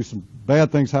 some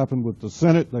bad things happened with the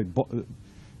Senate. They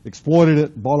exploited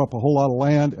it, bought up a whole lot of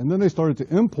land, and then they started to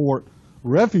import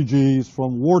refugees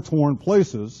from war-torn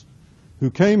places who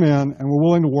came in and were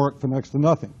willing to work for next to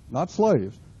nothing. Not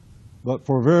slaves, but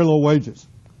for very low wages.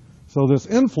 So this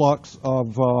influx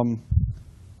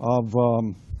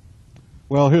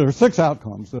well, here are 6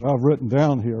 outcomes that I've written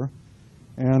down here.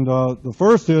 And the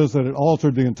first is that it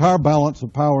altered the entire balance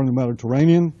of power in the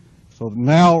Mediterranean. So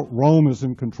now Rome is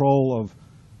in control of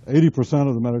 80%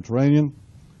 of the Mediterranean.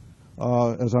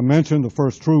 As I mentioned, the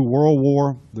first true world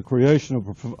war, the creation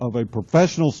of a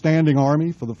professional standing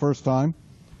army for the first time,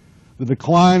 the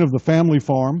decline of the family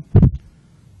farm,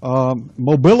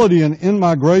 mobility and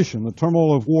in-migration. The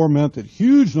turmoil of war meant that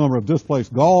huge number of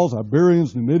displaced Gauls,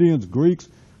 Iberians, Numidians, Greeks,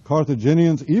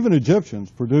 Carthaginians, even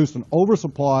Egyptians produced an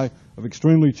oversupply of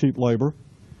extremely cheap labor.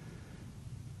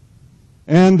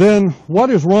 And then what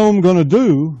is Rome going to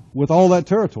do with all that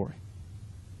territory?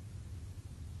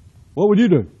 What would you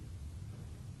do?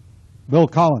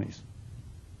 Build colonies.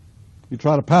 You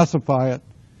try to pacify it,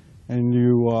 and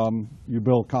you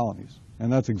build colonies.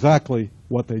 And that's exactly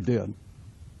what they did.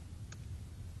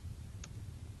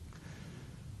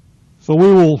 So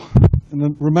we will, in the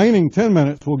remaining 10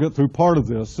 minutes, we'll get through part of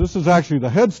this. This is actually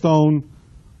the headstone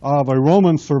of a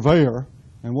Roman surveyor.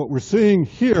 And what we're seeing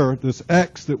here, this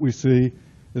X that we see,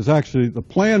 is actually the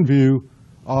plan view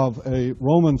of a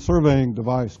Roman surveying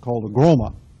device called a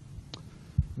groma.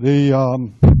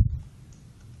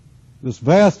 This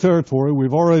vast territory,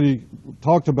 we've already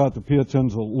talked about the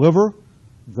Piacenza liver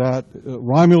that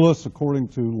Romulus, according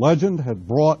to legend, had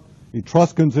brought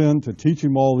Etruscans in to teach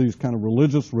him all these kind of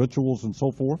religious rituals and so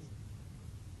forth.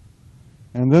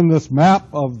 And then this map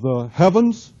of the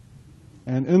heavens.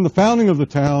 And in the founding of the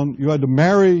town, you had to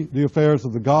marry the affairs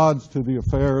of the gods to the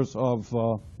affairs of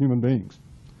human beings.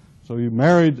 So you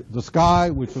married the sky,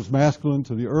 which was masculine,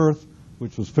 to the earth,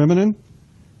 which was feminine.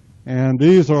 And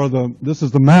this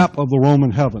is the map of the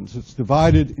Roman heavens. It's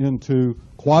divided into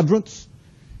quadrants.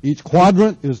 Each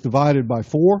quadrant is divided by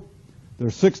 4.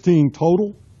 There's 16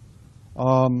 total.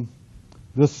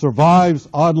 This survives,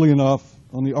 oddly enough,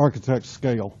 on the architect's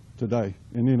scale today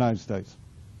in the United States.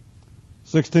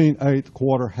 16, 8,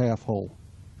 quarter, half, whole.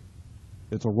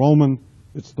 It's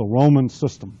the Roman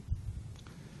system.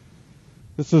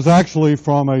 This is actually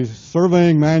from a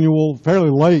surveying manual,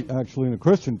 fairly late actually in the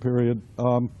Christian period,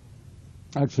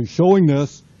 actually showing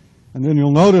this. And then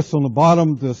you'll notice on the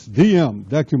bottom this DM,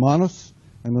 decumanus,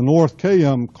 and the north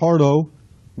KM, cardo,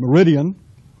 meridian.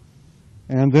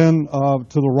 And then to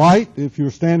the right, if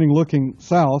you're standing looking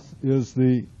south, is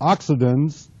the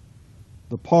Occidens,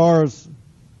 the pars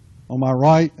on my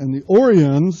right, and the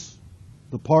Oriens,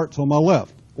 the parts on my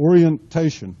left.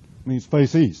 Orientation means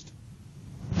face east.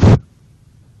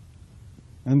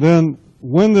 And then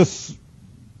when this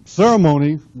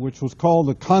ceremony, which was called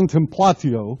the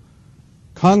contemplatio,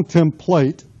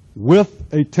 contemplate with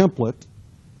a template,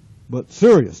 but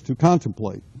serious, to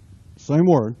contemplate, same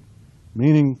word,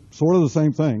 meaning sort of the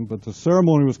same thing, but the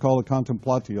ceremony was called a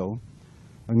contemplatio.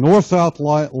 A north-south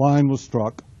line was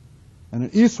struck, and an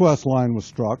east-west line was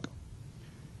struck,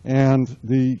 and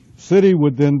the city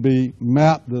would then be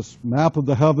mapped, this map of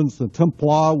the heavens, the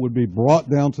templa would be brought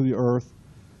down to the earth.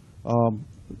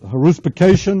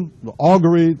 Haruspication, the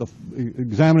augury,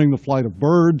 examining the flight of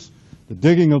birds, the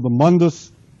digging of the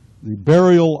mundus, the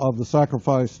burial of the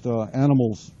sacrificed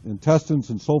animals' intestines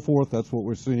and so forth. That's what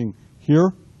we're seeing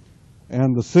here.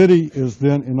 And the city is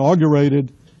then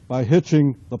inaugurated by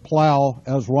hitching the plow,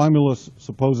 as Romulus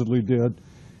supposedly did,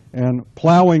 and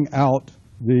plowing out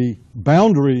the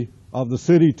boundary of the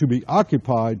city to be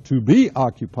occupied,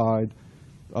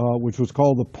 which was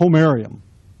called the Pomerium.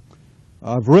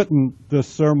 I've written this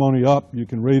ceremony up. You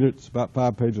can read it. It's about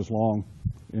 5 pages long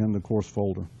in the course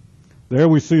folder. There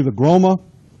we see the Groma.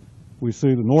 We see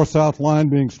the north-south line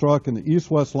being struck and the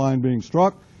east-west line being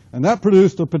struck, and that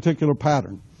produced a particular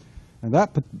pattern. And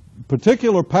that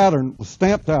particular pattern was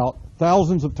stamped out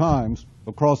thousands of times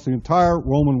across the entire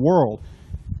Roman world.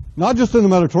 Not just in the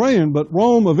Mediterranean, but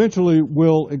Rome eventually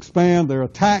will expand. They're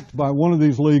attacked by one of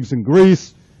these leagues in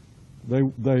Greece.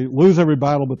 They lose every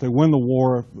battle, but they win the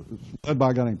war. It's led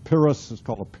by a guy named Pyrrhus. It's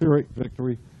called a Pyrrhic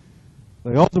victory.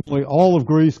 They ultimately, all of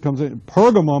Greece comes in.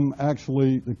 Pergamum,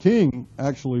 actually, the king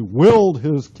actually willed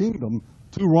his kingdom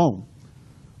to Rome.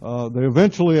 They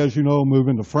eventually, as you know, move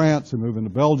into France, they move into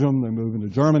Belgium, they move into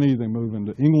Germany, they move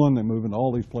into England, they move into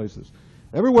all these places.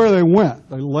 Everywhere they went,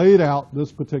 they laid out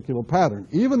this particular pattern.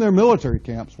 Even their military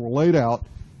camps were laid out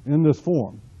in this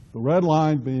form. The red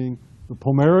line being the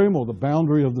Pomerium, or the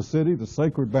boundary of the city, the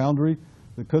sacred boundary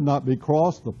that could not be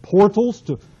crossed. The portals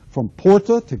from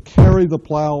Porta to carry the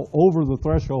plow over the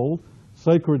threshold,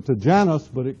 sacred to Janus,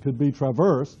 but it could be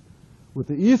traversed, with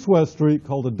the east-west street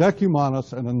called a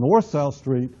decumanus and a north-south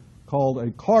street called a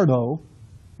cardo,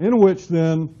 in which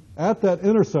then, at that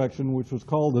intersection, which was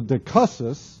called the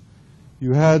decussus,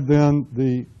 you had then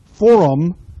the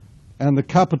forum and the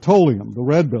Capitolium, the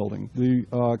red building. The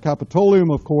Capitolium,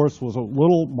 of course, was a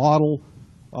little model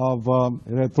of,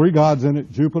 it had 3 gods in it,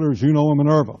 Jupiter, Juno, and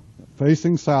Minerva,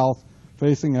 facing south,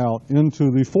 facing out into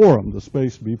the forum, the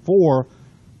space before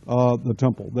the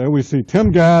temple. There we see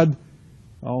Timgad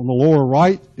on the lower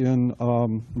right in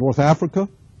North Africa.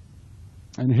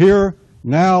 And here,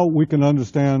 now we can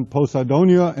understand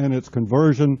Poseidonia and its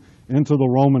conversion into the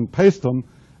Roman Paestum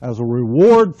as a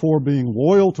reward for being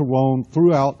loyal to Rome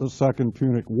throughout the Second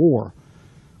Punic War.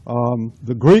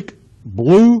 The Greek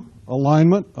blue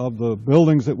alignment of the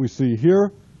buildings that we see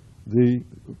here, the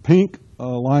pink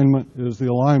alignment is the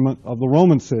alignment of the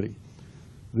Roman city.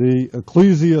 The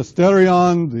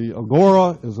ecclesiasterion, the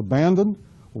agora, is abandoned.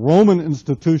 Roman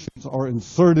institutions are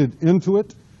inserted into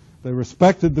it. They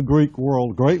respected the Greek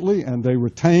world greatly, and they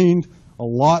retained a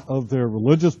lot of their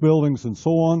religious buildings and so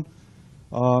on.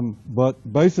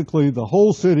 But basically, the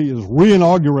whole city is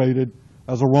reinaugurated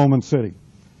as a Roman city.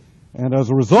 And as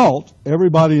a result,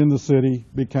 everybody in the city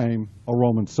became a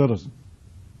Roman citizen.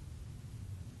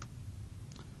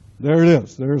 There it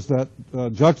is. There's that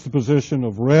juxtaposition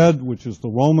of red, which is the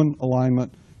Roman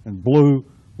alignment, and blue,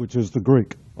 which is the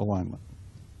Greek alignment.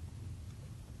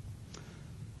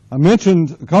 I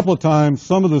mentioned a couple of times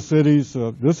some of the cities.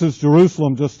 This is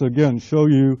Jerusalem, just to again show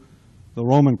you the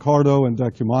Roman cardo and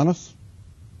decumanus.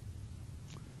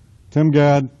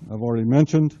 Timgad, I've already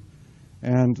mentioned.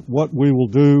 And what we will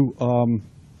do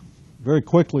very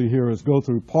quickly here is go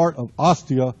through part of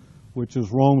Ostia, which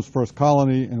is Rome's first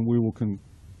colony, and we will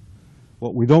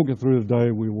what we don't get through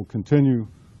today, we will continue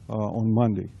on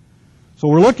Monday. So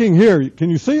we're looking here. Can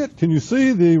you see it? Can you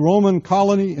see the Roman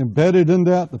colony embedded in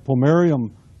that? The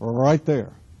Pomerium right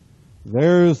there.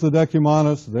 There's the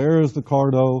decumanus. There's the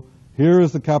cardo. Here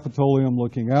is the Capitolium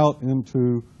looking out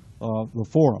into the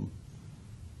forum.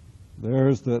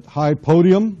 There's that high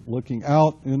podium looking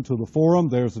out into the forum.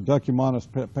 There's the decumanus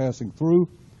passing through.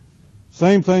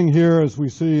 Same thing here as we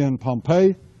see in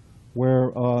Pompeii,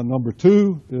 where number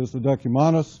 2 is the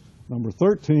decumanus, number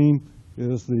 13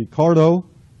 is the cardo.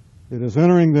 It is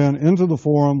entering then into the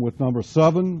forum with number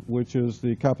 7, which is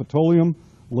the Capitolium,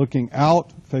 looking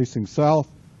out, facing south,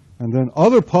 and then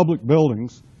other public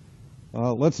buildings.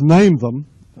 Let's name them,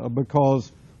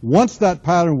 because once that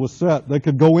pattern was set, they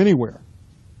could go anywhere,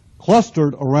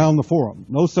 clustered around the forum.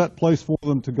 No set place for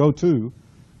them to go to.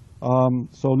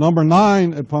 So number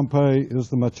 9 at Pompeii is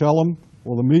the Macellum,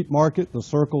 or the meat market. The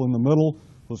circle in the middle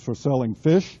was for selling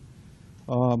fish.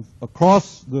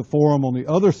 Across the forum on the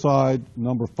other side,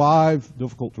 number 5,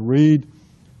 difficult to read,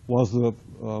 was the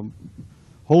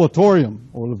Holatorium,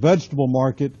 or the vegetable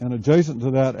market, and adjacent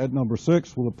to that at number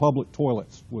 6 were the public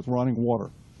toilets with running water.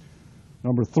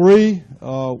 Number 3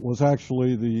 was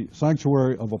actually the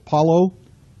sanctuary of Apollo.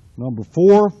 Number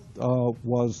 4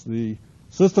 was the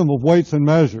system of weights and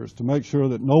measures to make sure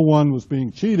that no one was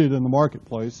being cheated in the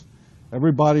marketplace.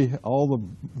 Everybody, all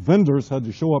the vendors had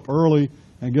to show up early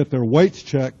and get their weights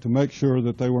checked to make sure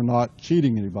that they were not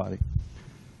cheating anybody.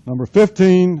 Number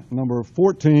 15, number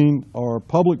 14 are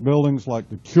public buildings like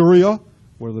the Curia,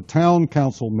 where the town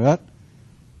council met.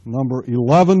 Number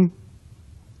 11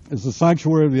 is the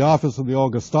sanctuary of the office of the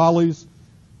Augustales.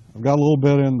 I've got a little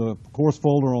bit in the course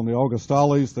folder on the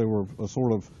Augustales. They were a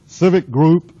sort of civic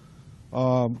group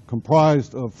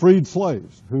comprised of freed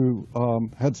slaves who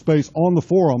had space on the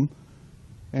forum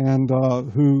and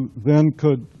who then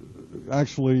could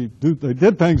actually they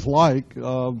did things like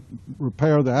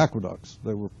repair the aqueducts.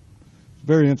 They were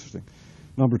very interesting.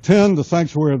 Number 10, the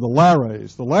sanctuary of the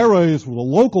Lares. The Lares were the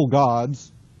local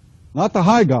gods, not the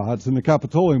high gods in the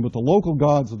Capitolium, but the local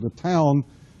gods of the town.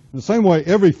 In the same way,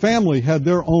 every family had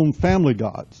their own family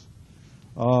gods.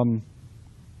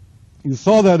 You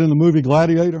saw that in the movie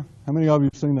Gladiator. How many of you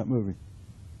have seen that movie?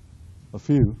 A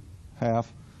few,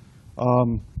 half.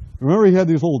 Remember he had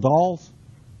these little dolls?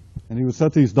 And he would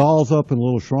set these dolls up in a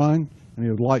little shrine, and he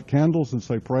would light candles and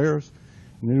say prayers.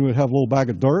 And then he would have a little bag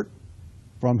of dirt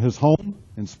from his home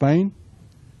in Spain.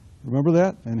 Remember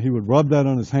that? And he would rub that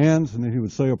on his hands, and then he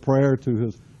would say a prayer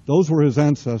to those were his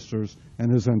ancestors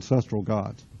and his ancestral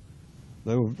gods.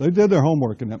 They did their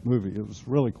homework in that movie. It was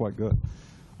really quite good.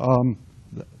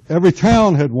 Every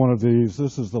town had one of these.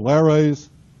 This is the Lares,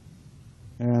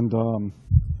 and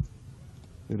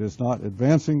it is not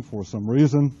advancing for some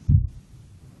reason.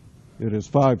 It is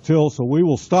 5 till, so we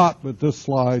will stop at this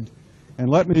slide. And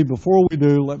before we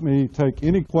do, let me take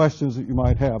any questions that you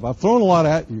might have. I've thrown a lot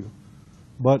at you,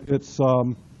 but it's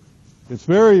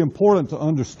very important to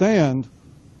understand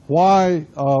why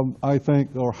I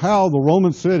think, or how the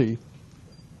Roman city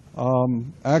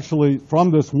actually,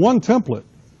 from this one template,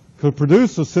 could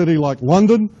produce a city like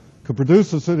London, could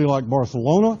produce a city like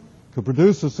Barcelona, could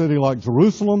produce a city like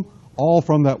Jerusalem, all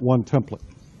from that one template.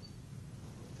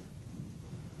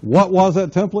 What was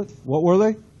that template? What were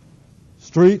they?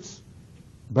 Streets,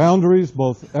 boundaries,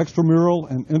 both extramural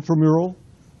and intramural,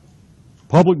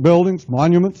 public buildings,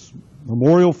 monuments,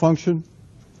 memorial function.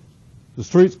 The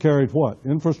streets carried what?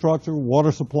 Infrastructure,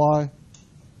 water supply,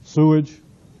 sewage,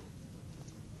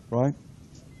 right?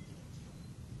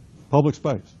 Public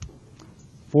space.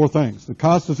 4 things. The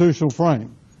constitutional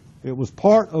frame. It was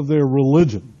part of their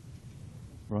religion,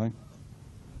 right?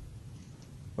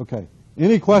 Okay.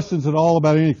 Any questions at all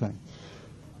about anything?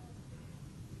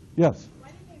 Yes? Why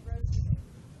did they rotate it? Do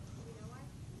you know why?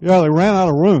 Yeah, they ran out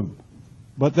of room.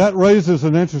 But that raises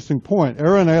an interesting point.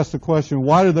 Aaron asked the question,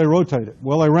 why did they rotate it?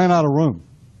 Well, they ran out of room,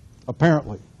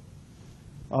 apparently.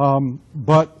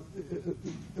 But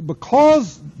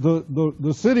because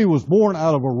the city was born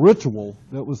out of a ritual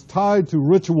that was tied to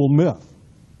ritual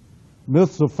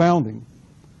myths of founding,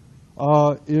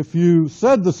 if you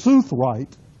said the sooth right,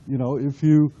 if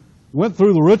you went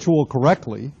through the ritual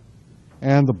correctly,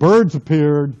 and the birds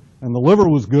appeared, and the liver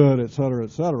was good, et cetera,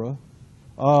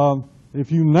 if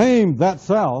you named that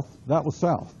south, that was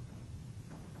south.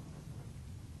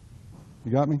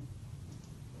 You got me?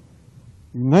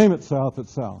 You name it south,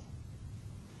 it's south.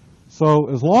 So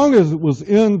as long as it was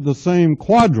in the same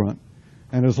quadrant,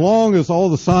 and as long as all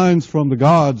the signs from the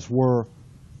gods were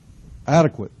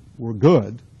adequate, were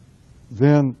good,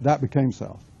 then that became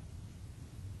south.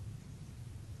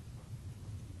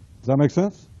 Does that make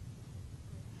sense?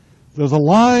 There's a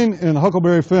line in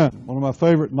Huckleberry Finn, one of my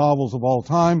favorite novels of all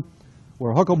time,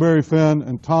 where Huckleberry Finn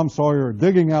and Tom Sawyer are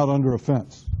digging out under a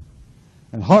fence.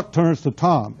 And Huck turns to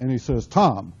Tom and he says,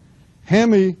 "Tom,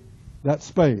 hand me that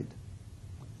spade."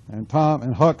 And Tom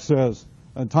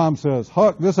says,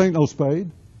 "Huck, this ain't no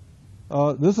spade.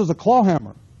 This is a claw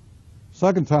hammer."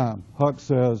 Second time, Huck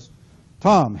says,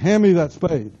 "Tom, hand me that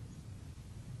spade."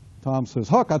 Tom says,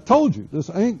 "Huck, I told you, this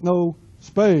ain't no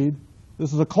spade.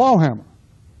 This is a claw hammer."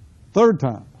 Third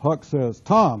time, Huck says,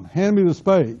 "Tom, hand me the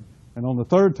spade." And on the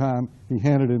third time, he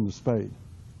handed him the spade.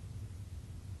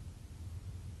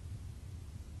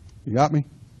 You got me?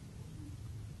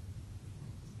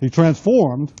 He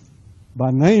transformed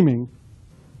by naming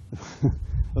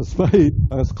a spade,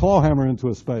 a claw hammer, into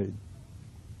a spade.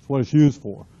 That's what it's used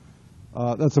for.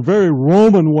 That's a very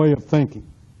Roman way of thinking.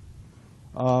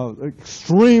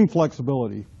 Extreme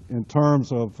flexibility in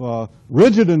terms of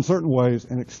rigid in certain ways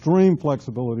and extreme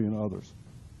flexibility in others.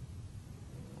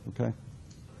 Okay?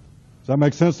 Does that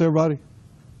make sense to everybody?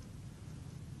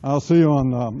 I'll see you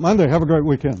on Monday. Have a great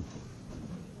weekend.